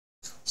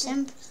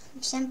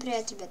Всем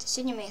привет, ребята.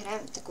 Сегодня мы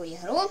играем в такую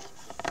игру.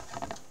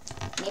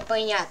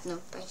 Непонятно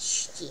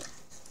почти.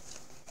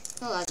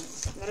 Ну ладно,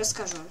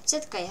 расскажу вам.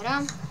 Это такая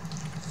игра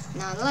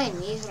на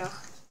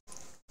онлайн-играх,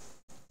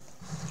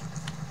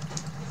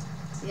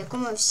 в яку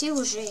ми всі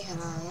вже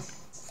грали.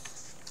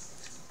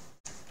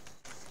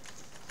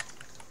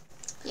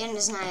 Я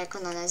не знаю, як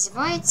вона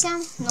називається,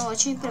 но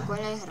очень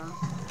прикольна гра.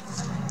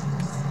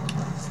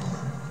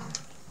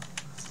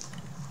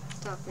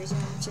 Так,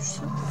 візьмемо цю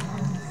штуку.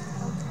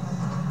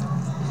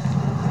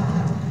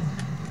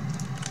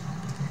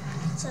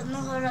 С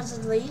одного раза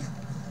двоих.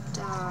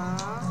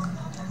 Так.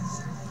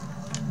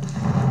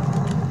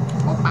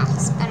 Опа,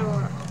 с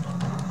первого.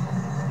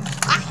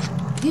 Ай,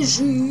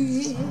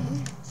 бежи.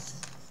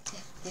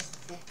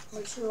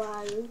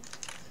 Начинаю.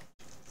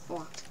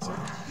 О,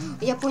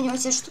 я понял,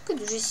 эта штука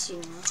дуже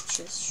сильная.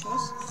 Сейчас.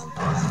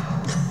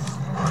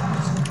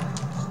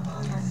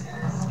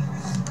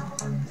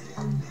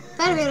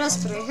 Первый раз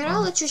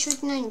проиграла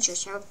чуть-чуть, но ничего,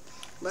 сейчас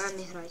будем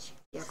играть.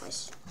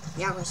 Якось.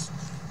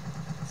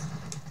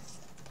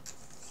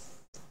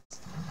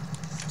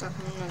 Так,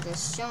 мне надо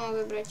Сему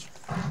выбрать.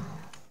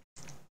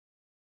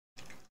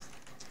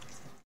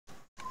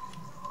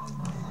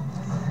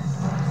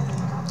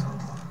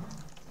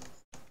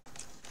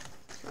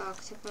 Так,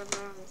 теперь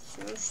берем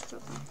всю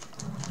штуку.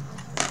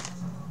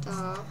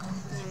 Так,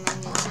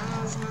 мне це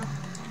нужно.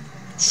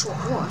 Шо?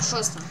 О,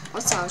 шо там?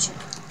 Оце очень.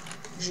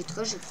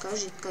 Жидка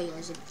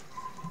язель.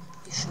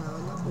 Еще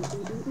одна.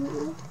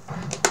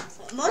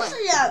 Можно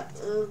я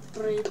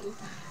пройду?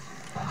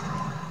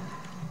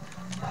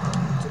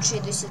 Тут ще й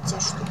досі ця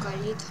штука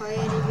літає,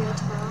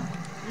 ребятка.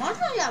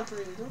 Можно я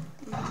пройду?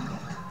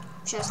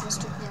 Зараз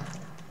наступне.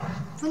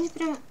 Вони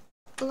прям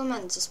коло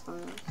мене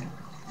заспавнили.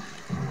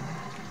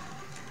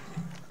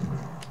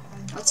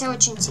 Оце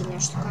очень сильна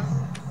штука.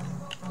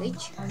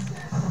 Бить.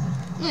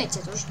 Ну і це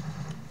теж.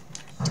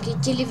 Такий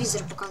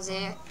телевізор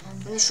показує.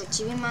 Вони що,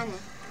 ТВ-мени?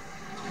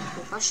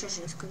 Опа, ще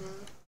жидко дали.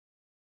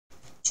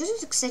 Чого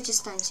тут, кстати,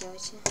 станція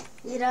оці?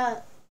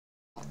 Ира.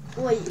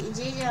 Ой,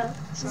 идея.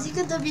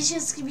 Зика тобі ще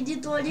в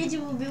скибиди-туалеті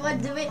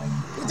убивать, диви.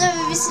 У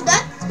тебе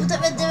 18, у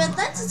тебе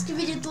 19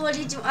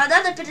 скибиди-туалетів, а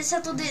вона на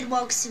 51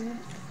 максимум.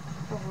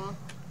 Ого.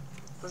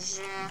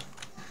 Уже.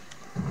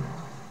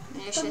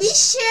 Тобі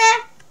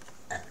ще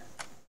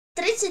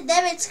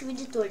 39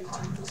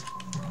 скибиди-туалетів.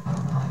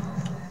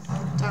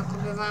 Так,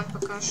 убиваем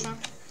пока что.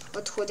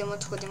 Отходим.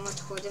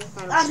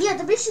 А, нет,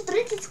 тобі ще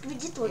 30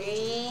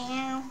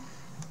 скибиди-туалетів.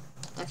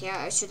 Так,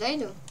 я сюда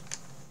иду.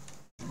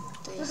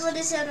 Тут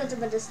вони все одно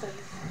тебе достануть.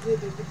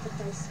 Іди,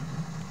 питайся.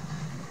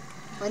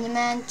 Вони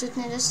мене тут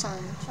не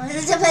достануть.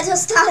 Вони тебе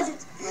достануть.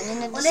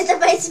 Вони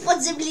тебе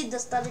із-під землі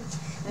достануть.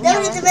 Де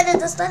вони тебе не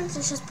достануть,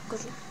 я зараз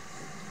покажу.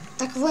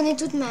 Так вони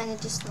тут мене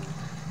достануть.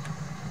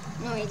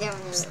 Ну і де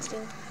вони? Стріл.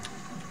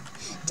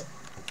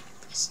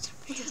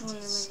 Тут Вони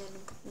мене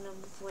не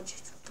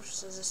вводять,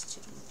 просто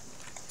застірюють.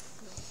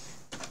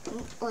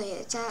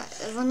 Ой, це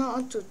воно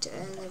отут,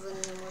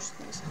 вони не можуть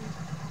не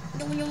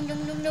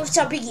знати.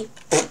 Все, біги.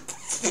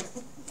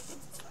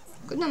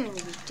 Куди мені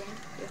бігти,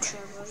 якщо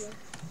я можу?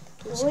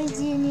 Ой,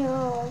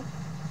 геніал.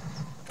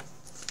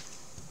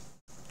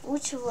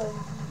 Учивай.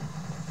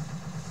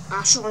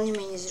 А що вони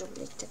мені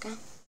зроблять таке?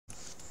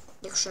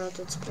 Якщо я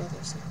тут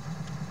спрятався.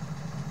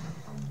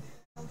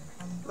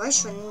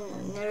 Бачиш, вони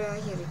не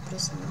реагують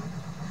просто.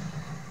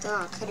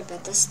 Так,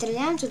 ребята,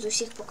 стреляем, тут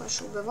усіх поки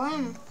що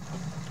вбиваємо.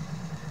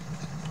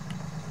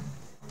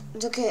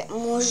 Доки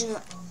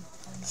можна.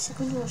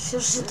 Секунду, що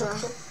ж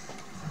таке?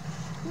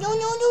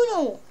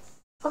 Ню.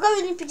 Поки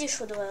він не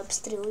підійшов, давай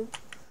обстрілуємо.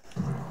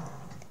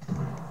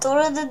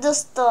 Тора не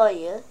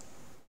достає.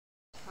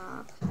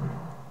 Так.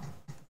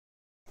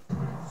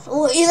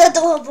 О, і на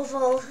того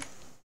попав.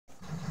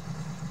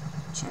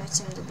 Чим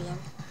цим доб'ємо?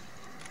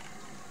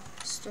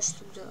 100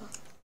 штук дала.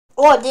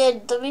 О, ні,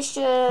 тобі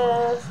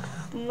ще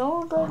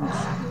много.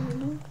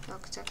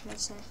 Так, на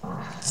це.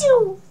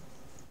 Тю.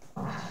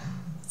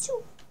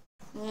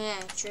 Ні,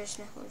 чогось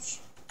не хочу.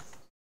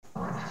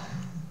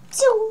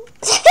 Тю.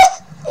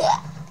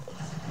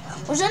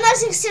 Уже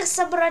наших всіх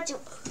собратів.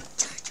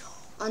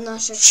 А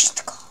наша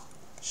Щитка.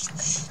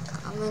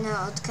 А ми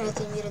на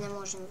відкритий мір не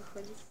можемо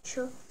виходити.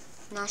 Що?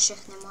 Наших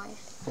немає.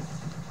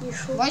 І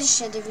що?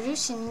 Бачиш, я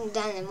дивлюся,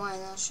 ніде немає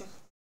наших.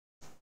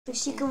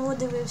 Всі кого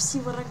диви, всі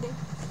вороги.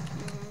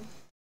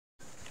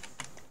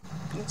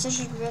 Ну це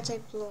ж ребята і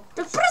плохо.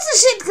 Так просто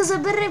швидко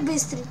забери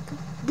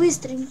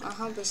быстренько.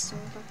 Ага,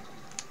 быстренько.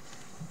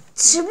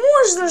 Чи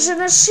можна же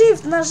на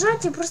shift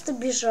нажать і просто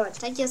біжать?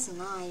 Та я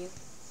знаю.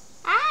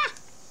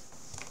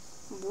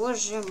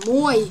 Боже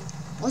мой!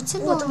 Оце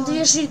О, там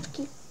дві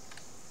жидкі.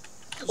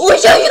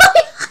 Ой-ой-ой!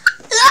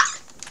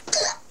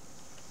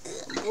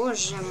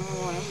 Боже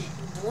мой.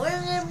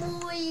 Боже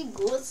мой,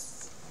 гос.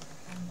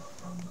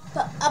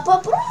 А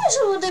попробуй,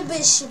 що вони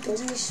без ще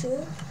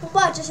підійшли?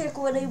 Побачиш, як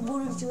вони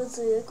будуть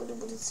оце, як вони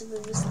будуть себе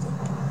вести.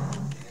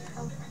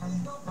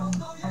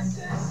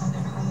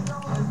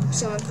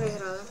 Все, ми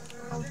проіграли.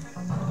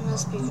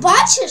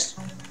 Бачиш?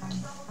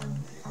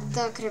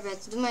 Так, ребят,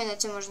 думаю, на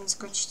этом можно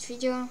закончить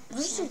видео.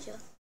 Бачите?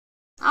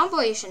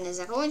 Або ще не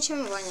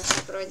закончимо, Ваня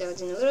ще пройде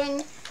один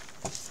уровень.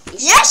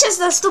 Я сейчас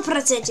на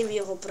 100%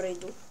 його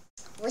пройду.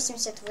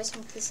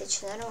 88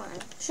 тисяч,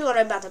 нормально. Все,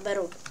 ребята,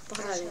 беру.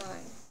 Погнали.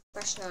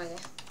 Погнали.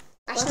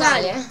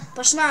 Погнали.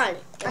 Погнали.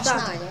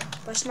 Погнали.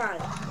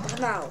 Погнали.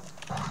 Погнали.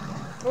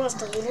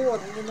 Просто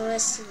урод,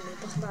 невыносимый.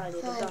 Погнали,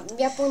 ребята.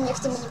 Я пам'ятаю, як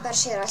ти мені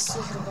перший раз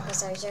ігру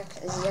показав,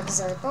 як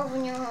залипав в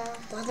нього.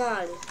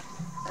 Погнали.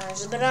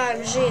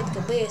 Забираем жидко,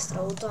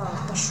 быстро, вот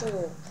так,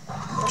 пошел,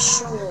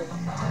 пошел,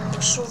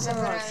 пошел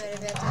нафиг,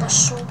 ребята.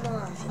 пошел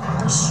нафиг,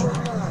 пошел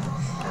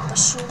нафиг,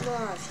 пошел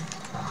нафиг,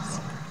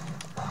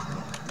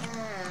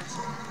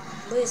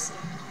 быстро,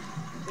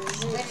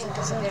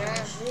 Быстренько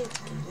забираем.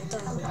 жидкий, вот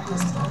так вот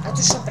быстро. А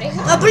ти що,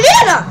 пригнув? А блин!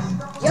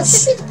 Як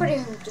тобі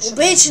пригнув? Ти що?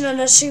 Обычно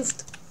на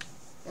shift,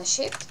 На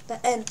shift? на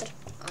enter.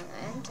 А, на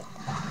enter.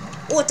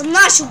 О, там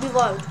наши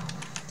убивают.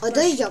 А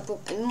дай я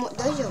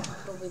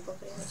попробую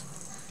попрыгать.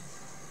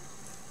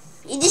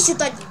 Иди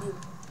сюда, дебил.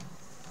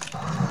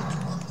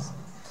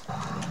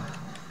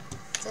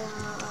 Так,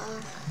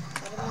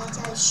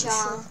 ребятища.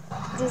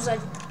 Иду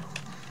сзади.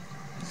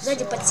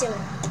 Сзади подсела,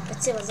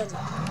 сзади.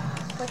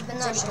 Хоть бы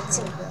наших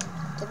не убил.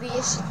 Тобі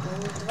є ще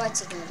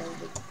 20 надо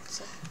убить.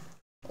 Все.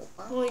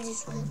 Опа. Ну иди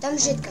сюда. Там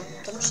жидко,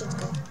 там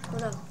жидко.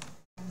 Куда?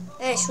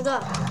 Эй,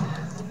 сюда,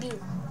 дебил.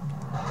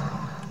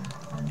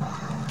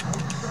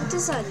 Ну ты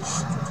сзади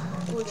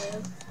тут гуляй.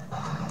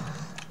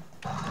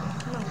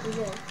 На,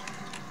 гуляй.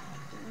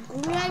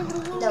 Гуляй в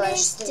другом Давай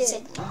месте.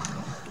 60.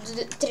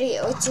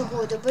 3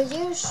 оцього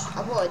доб'єш,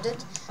 або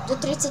до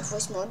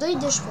 38-го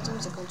дойдеш,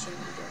 потім закінчимо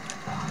відео.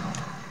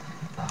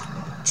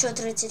 Что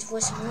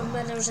 38? У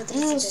меня уже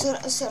Ну,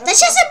 39. 40. Да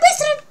сейчас я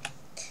быстро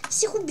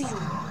всех убью.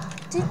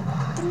 Ты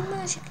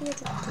понимаешь, как я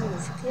тут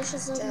профик. Я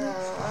сейчас за...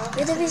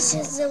 Я даже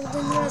сейчас за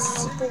один раз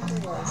всех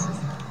поубиваю.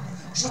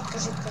 Жидко.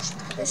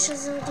 Я сейчас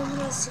за один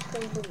раз всех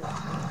поубиваю.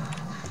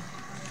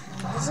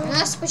 У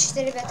нас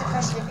почти, ребята,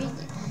 каждое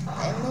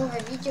новое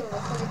видео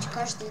выходит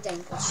каждый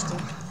день почти.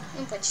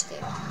 Ну, почти.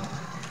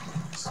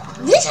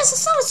 Мне сейчас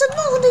осталось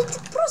одного найти,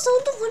 просто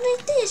одного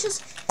найти. Я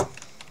сейчас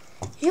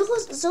его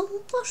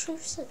заупашу и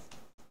все.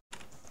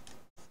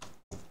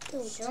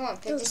 Все,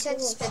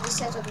 50 з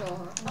 51.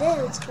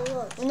 9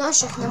 сховав. У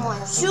наших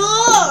немає.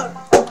 Все!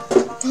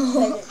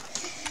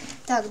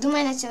 Так,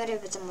 думаю, на цьому,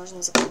 ребята,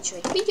 можна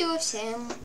закінчувати відео. Всім